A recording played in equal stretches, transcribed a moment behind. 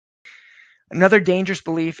Another dangerous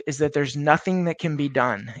belief is that there's nothing that can be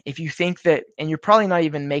done. If you think that, and you're probably not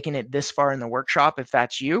even making it this far in the workshop if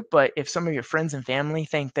that's you, but if some of your friends and family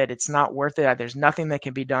think that it's not worth it, there's nothing that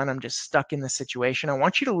can be done, I'm just stuck in this situation, I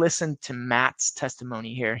want you to listen to Matt's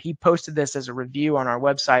testimony here. He posted this as a review on our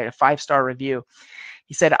website, a 5-star review.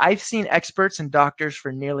 He said, I've seen experts and doctors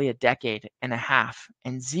for nearly a decade and a half,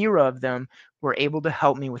 and 0 of them were able to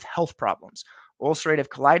help me with health problems. Ulcerative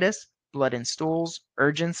colitis, blood in stools,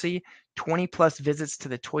 urgency, 20 plus visits to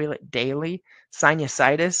the toilet daily,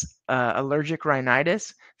 sinusitis, allergic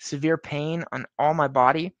rhinitis, severe pain on all my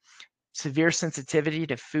body, severe sensitivity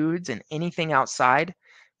to foods and anything outside,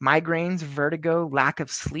 migraines, vertigo, lack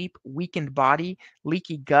of sleep, weakened body,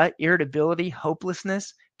 leaky gut, irritability,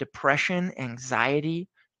 hopelessness, depression, anxiety,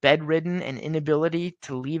 bedridden, and inability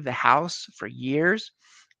to leave the house for years,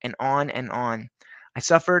 and on and on. I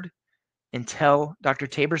suffered until Dr.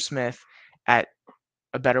 Tabor Smith at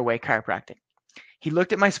A Better Way Chiropractic. He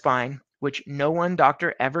looked at my spine, which no one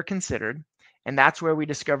doctor ever considered, and that's where we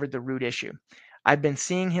discovered the root issue. I've been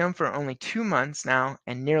seeing him for only 2 months now,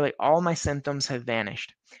 and nearly all my symptoms have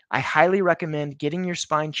vanished. I highly recommend getting your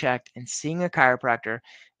spine checked and seeing a chiropractor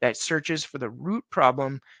that searches for the root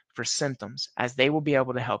problem for symptoms, as they will be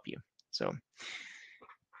able to help you. So,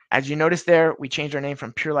 as you notice there, we changed our name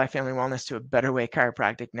from Pure Life Family Wellness to A Better Way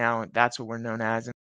Chiropractic now. That's what we're known as.